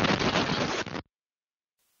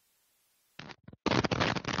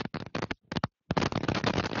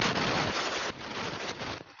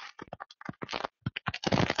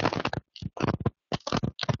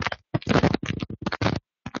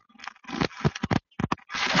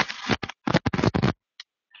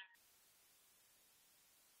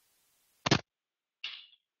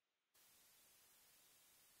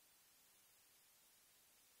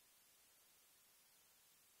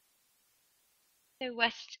So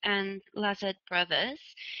West and Lazard Brothers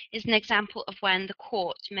is an example of when the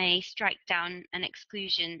court may strike down an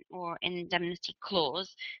exclusion or indemnity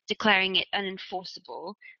clause, declaring it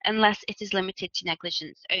unenforceable unless it is limited to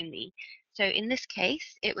negligence only. So in this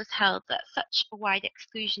case, it was held that such a wide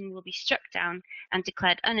exclusion will be struck down and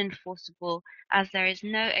declared unenforceable as there is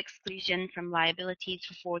no exclusion from liabilities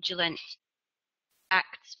for fraudulent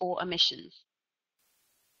acts or omissions.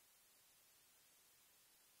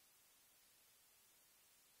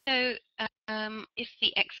 So if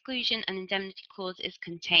the exclusion and indemnity clause is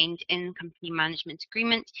contained in company management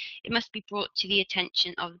agreement, it must be brought to the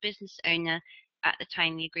attention of the business owner at the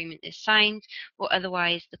time the agreement is signed, or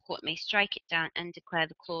otherwise the court may strike it down and declare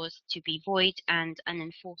the clause to be void and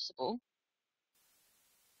unenforceable.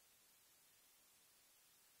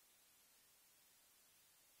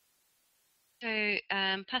 So,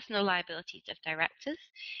 personal liabilities of directors.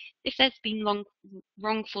 If there's been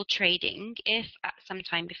wrongful trading, if at some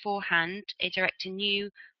time beforehand a director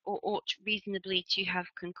knew or ought reasonably to have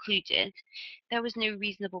concluded there was no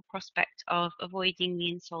reasonable prospect of avoiding the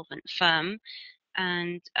insolvent firm,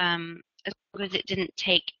 and as long as it didn't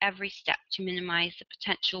take every step to minimize the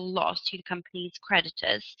potential loss to the company's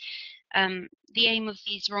creditors. The aim of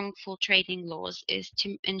these wrongful trading laws is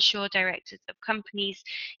to ensure directors of companies,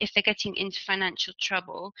 if they're getting into financial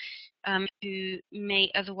trouble, who may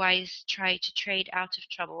otherwise try to trade out of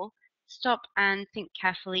trouble, stop and think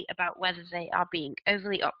carefully about whether they are being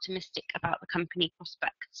overly optimistic about the company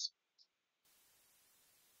prospects.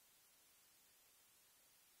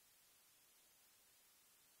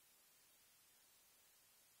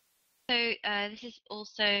 So this is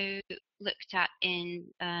also looked at in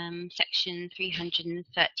section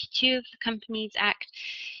 332 of the Companies Act,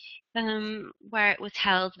 where it was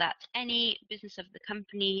held that any business of the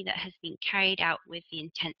company that has been carried out with the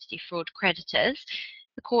intent to defraud creditors,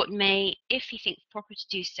 the court may, if he thinks proper to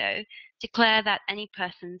do so, declare that any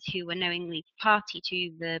persons who were knowingly party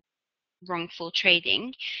to the wrongful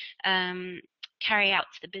trading carry out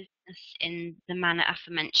the business in the manner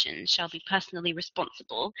aforementioned shall be personally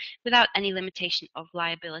responsible without any limitation of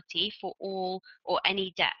liability for all or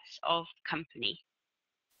any debts of the company.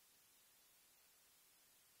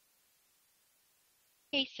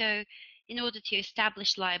 Okay, so in order to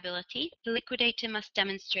establish liability, the liquidator must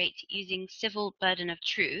demonstrate using civil burden of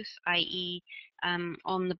truth, i.e.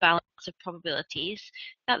 On the balance of probabilities,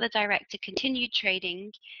 that the director continued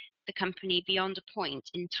trading the company beyond a point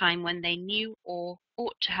in time when they knew or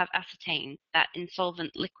ought to have ascertained that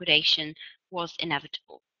insolvent liquidation was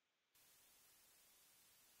inevitable.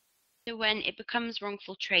 So when it becomes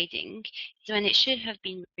wrongful trading is when it should have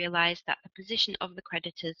been realized that the position of the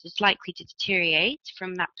creditors was likely to deteriorate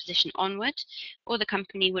from that position onward, or the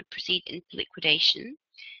company would proceed into liquidation.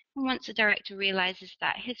 And once a director realizes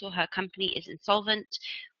that his or her company is insolvent,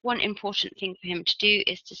 one important thing for him to do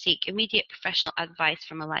is to seek immediate professional advice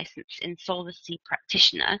from a licensed insolvency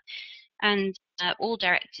practitioner. And all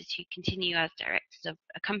directors who continue as directors of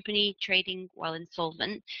a company trading while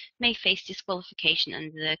insolvent may face disqualification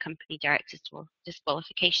under the Company Directors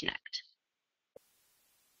Disqualification Act.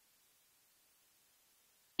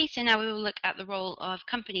 Okay, so now we will look at the role of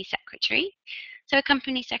company secretary. So a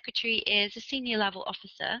company secretary is a senior level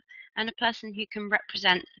officer and a person who can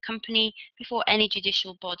represent the company before any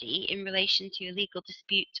judicial body in relation to a legal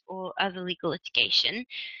dispute or other legal litigation.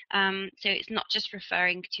 So it's not just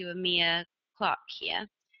referring to a mere clerk here.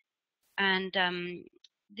 And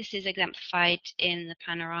this is exemplified in the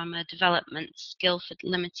Panorama Developments Guildford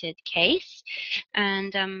Limited case.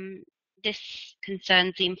 And this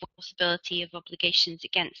concerns the enforceability of obligations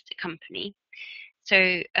against a company.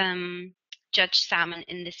 So Judge Salmon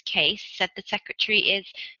in this case said the secretary is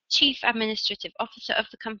chief administrative officer of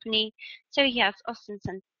the company, so he has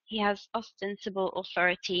ostensible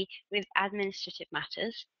authority with administrative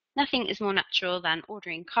matters. Nothing is more natural than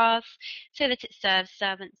ordering cars so that it serves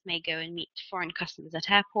servants may go and meet foreign customers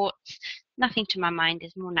at airports. Nothing to my mind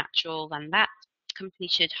is more natural than that. The company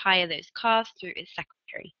should hire those cars through its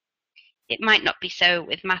secretary. It might not be so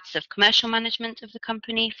with matters of commercial management of the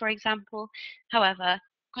company, for example. However,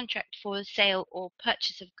 contract for the sale or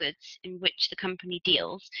purchase of goods in which the company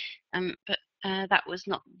deals, but that was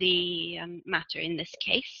not the matter in this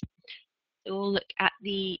case. So we'll look at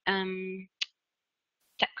the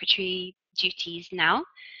secretary duties now.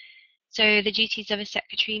 So the duties of a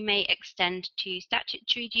secretary may extend to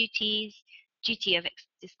statutory duties, duty of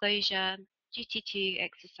disclosure, duty to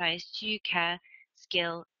exercise due care,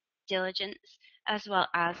 skill, diligence, as well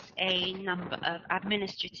as a number of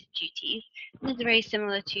administrative duties. This is very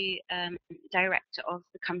similar to director of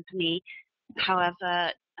the company.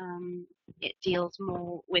 However, it deals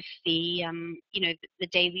more with the the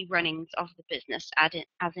daily runnings of the business, as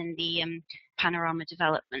in the Panorama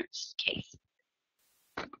Developments case.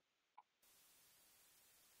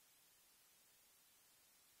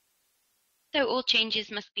 So all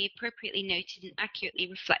changes must be appropriately noted and accurately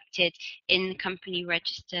reflected in the company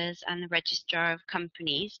registers and the registrar of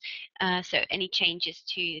companies. So any changes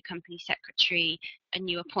to the company secretary, a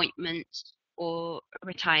new appointment, or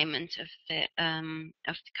retirement of the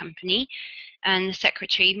company, and the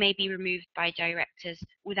secretary may be removed by directors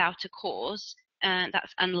without a cause.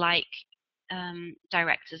 That's unlike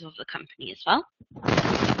directors of the company as well.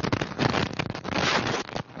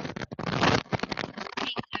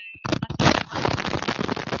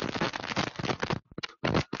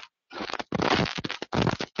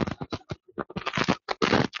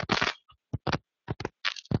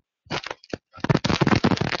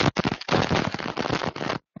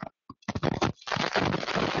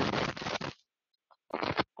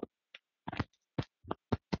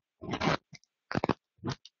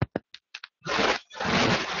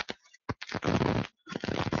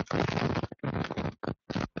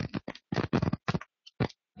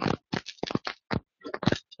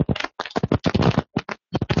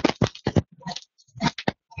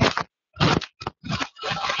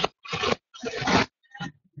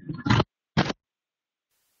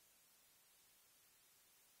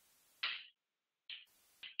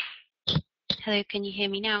 Hello, can you hear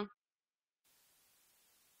me now?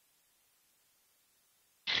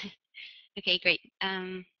 Okay, great.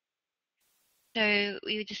 So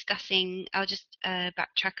we were discussing, I'll just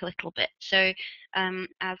backtrack a little bit. So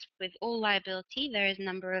as with all liability, there is a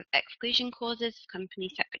number of exclusion clauses for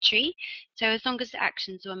company secretary. So as long as the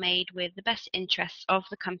actions were made with the best interests of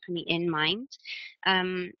the company in mind,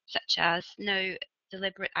 such as no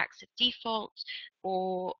deliberate acts of default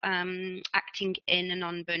or acting in a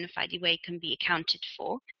non-bona fide way can be accounted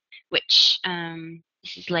for, which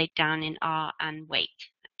this is laid down in R and weight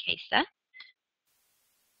case there.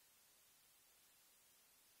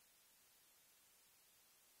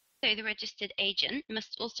 So the registered agent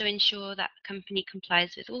must also ensure that the company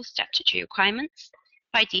complies with all statutory requirements.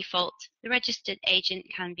 By default, the registered agent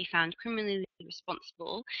can be found criminally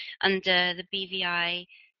responsible under the BVI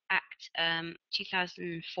Act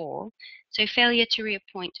 2004. So failure to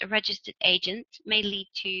reappoint a registered agent may lead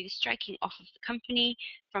to the striking off of the company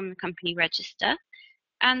from the company register,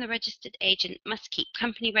 and the registered agent must keep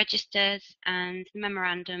company registers and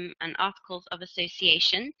memorandum and articles of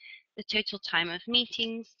association, the total time of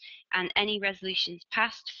meetings, and any resolutions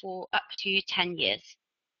passed for up to 10 years.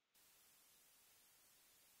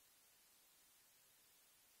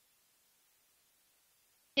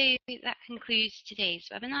 So that concludes today's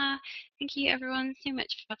webinar. Thank you everyone so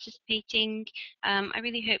much for participating. I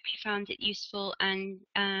really hope you found it useful, and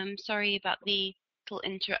sorry about the little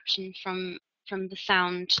interruption from the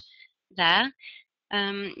sound there.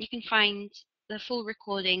 You can find the full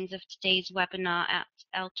recordings of today's webinar at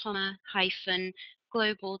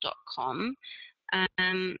eltoma-global.com,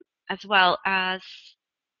 as well as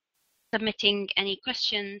submitting any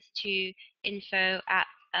questions to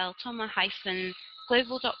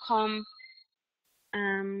info@eltoma-global.com,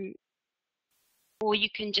 or you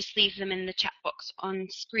can just leave them in the chat box on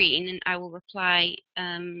screen and I will reply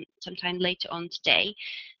sometime later on today.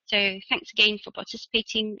 So thanks again for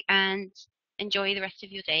participating and enjoy the rest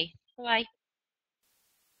of your day. Bye-bye.